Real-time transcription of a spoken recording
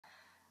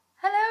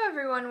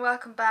everyone,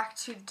 welcome back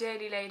to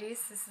Daily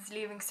Ladies. This is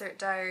Leaving Cert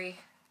Diary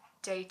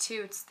Day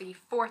 2. It's the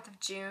 4th of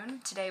June.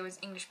 Today was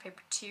English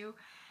Paper 2.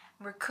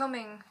 We're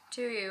coming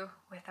to you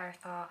with our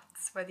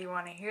thoughts, whether you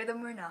want to hear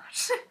them or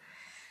not.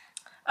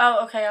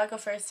 Oh, okay, I'll go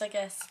first, I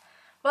guess.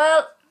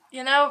 Well,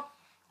 you know,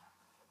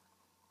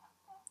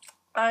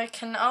 I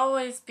can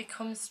always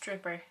become a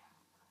stripper.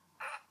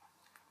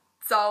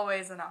 It's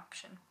always an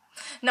option.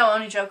 No,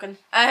 only joking.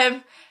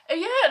 Yeah,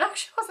 it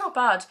actually was not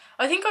bad.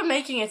 I think I'm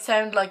making it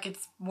sound like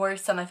it's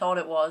worse than I thought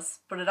it was,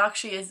 but it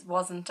actually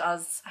wasn't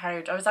as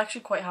hard. I was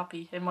actually quite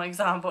happy in my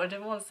exam, but I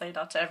didn't want to say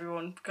that to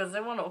everyone because I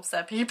didn't want to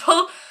upset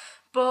people.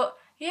 But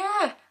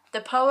yeah,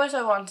 the poet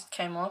I wanted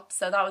came up,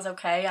 so that was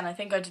okay, and I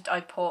think I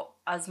put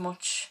as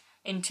much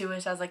into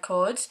it as I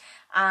could.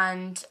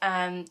 And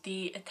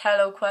the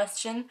Othello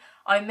question,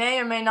 I may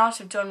or may not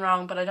have done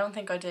wrong, but I don't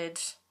think I did.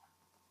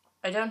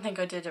 I don't think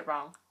I did it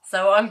wrong.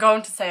 So I'm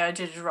going to say I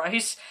did it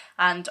right,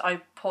 and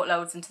I put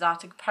loads into that.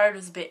 The part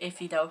was a bit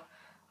iffy though.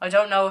 I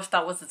don't know if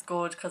that was as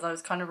good because I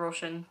was kind of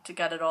rushing to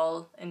get it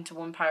all into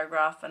one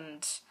paragraph,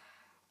 and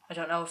I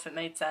don't know if it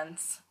made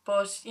sense.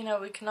 But you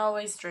know, we can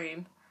always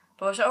dream.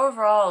 But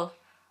overall,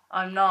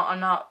 I'm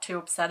not too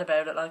upset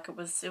about it. Like it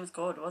was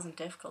good. It wasn't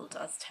difficult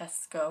as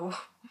tests go.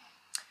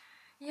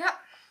 Yeah,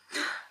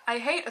 I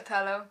hate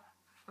Othello.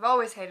 I've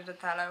always hated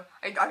Othello.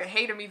 I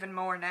hate him even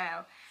more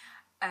now.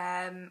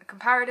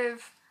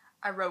 Comparative,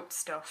 I wrote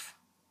stuff.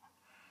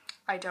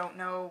 I don't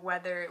know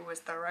whether it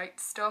was the right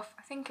stuff.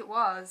 I think it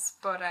was,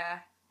 but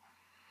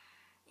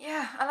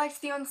yeah, I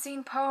liked the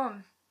unseen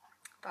poem.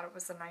 Thought it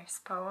was a nice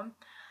poem.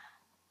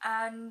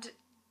 And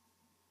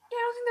yeah,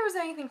 I don't think there was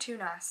anything too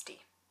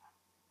nasty.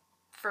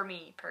 For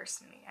me,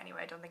 personally.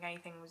 Anyway, I don't think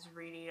anything was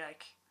really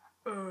like,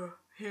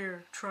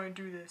 here, try and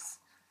do this.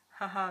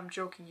 Haha, I'm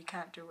joking, you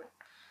can't do it.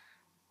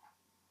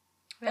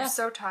 Yeah. I'm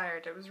so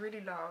tired, it was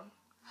really long.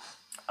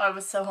 I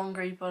was so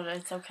hungry, but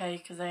it's okay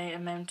because I ate a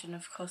mountain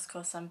of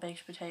couscous and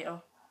baked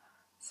potato,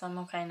 so I'm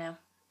okay now.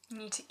 You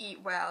need to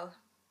eat well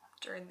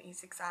during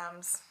these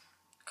exams.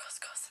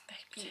 Couscous and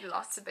baked potato. Eat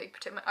lots of baked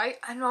potato.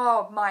 I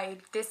know,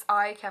 this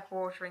eye kept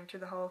watering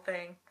through the whole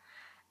thing.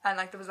 And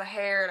like there was a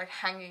hair like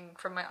hanging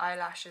from my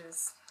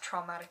eyelashes.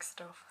 Traumatic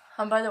stuff.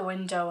 I'm by the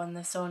window and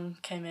the sun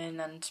came in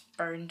and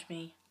burned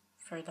me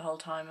for the whole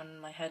time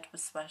and my head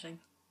was sweating.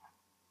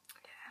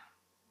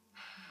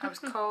 Yeah. I was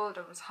cold,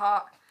 it was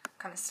hot.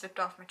 Kind of slipped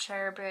off my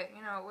chair a bit.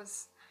 You know, it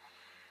was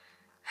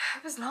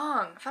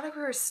long. I felt like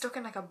we were stuck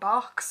in like a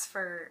box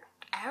for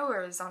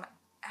hours on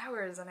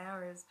hours and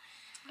hours.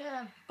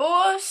 Yeah.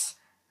 But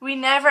we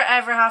never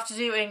ever have to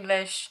do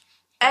English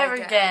ever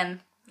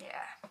again.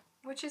 Yeah.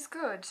 Which is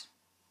good.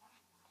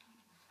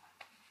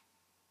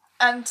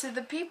 And to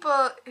the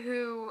people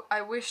who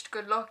I wished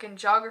good luck in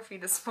geography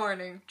this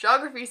morning,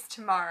 geography's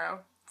tomorrow.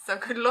 So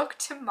good luck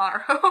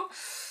tomorrow.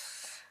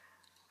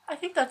 I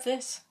think that's it.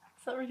 Is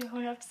that really all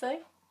you have to say?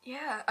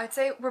 Yeah, I'd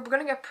say we're going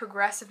to get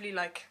progressively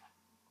like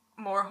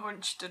more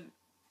hunched and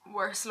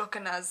worse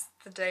looking as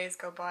the days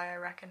go by, I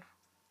reckon.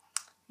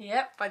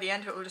 Yep. By the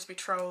end of it will just be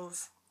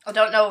trolls. I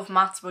don't know if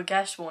maths will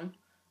get one,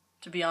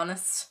 to be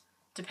honest,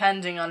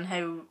 depending on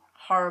how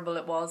horrible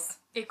it was.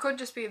 It could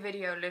just be a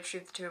video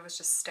literally of the two of us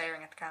just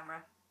staring at the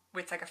camera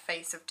with like a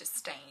face of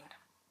disdain.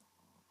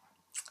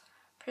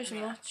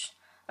 Pretty much.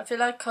 I feel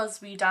like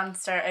because we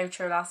danced our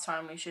outro last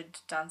time, we should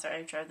dance our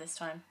outro this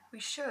time. We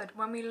should.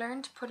 When we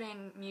learn to put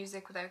in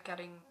music without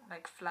getting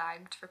like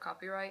flagged for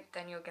copyright,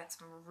 then you'll get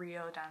some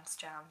real dance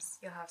jams.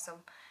 You'll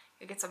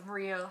get some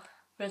real...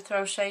 We'll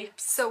throw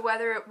shapes. So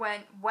whether it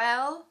went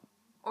well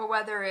or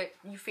whether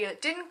you feel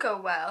it didn't go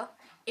well,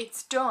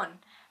 it's done.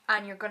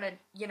 And you're gonna,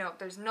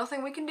 there's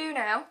nothing we can do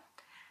now.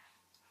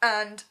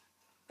 And,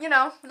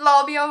 it'll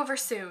all be over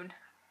soon.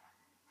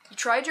 You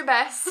tried your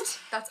best.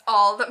 That's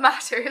all that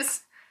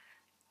matters.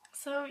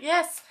 So,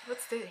 yes.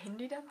 What's the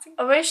Hindi dancing?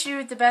 I wish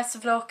you the best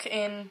of luck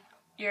in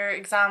your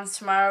exams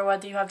tomorrow,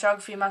 whether you have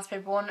Geography, Maths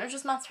Paper 1 or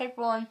just Maths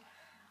Paper 1.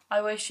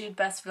 I wish you the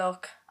best of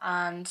luck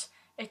and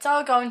it's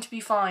all going to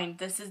be fine.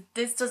 This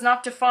does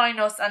not define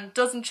us and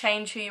doesn't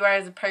change who you are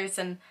as a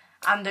person,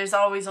 and there's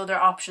always other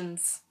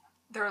options.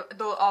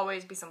 There'll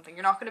always be something.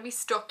 You're not going to be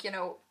stuck,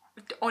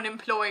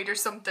 unemployed or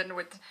something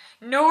with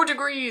no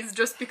degrees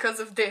just because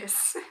of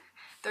this.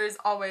 There's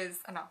always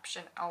an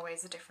option,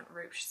 always a different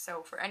route.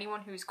 So for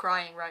anyone who's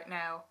crying right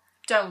now,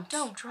 don't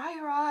dry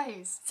your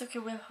eyes. It's okay,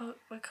 we'll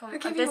come.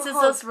 This is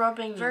us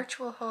rubbing you.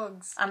 Virtual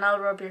hugs. And I'll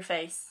rub your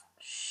face.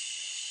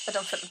 Shh. I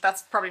don't feel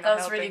that's probably not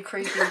helping. That was really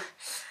creepy.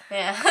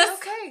 Yeah.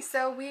 Okay,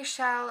 so we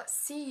shall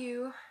see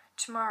you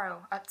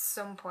tomorrow at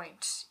some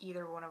point.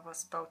 Either one of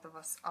us, both of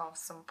us, at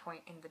some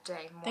point in the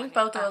day. Morning, I think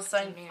both of us.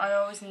 I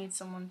always need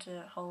someone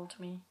to hold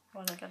me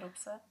while I get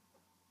upset.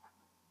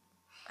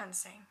 And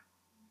sing.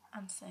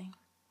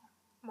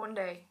 One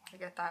day I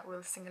get that,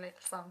 we'll sing a little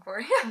song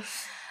for you.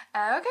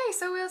 Okay,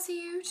 so we'll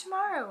see you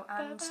tomorrow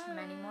and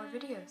many more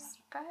videos.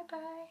 Bye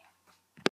bye.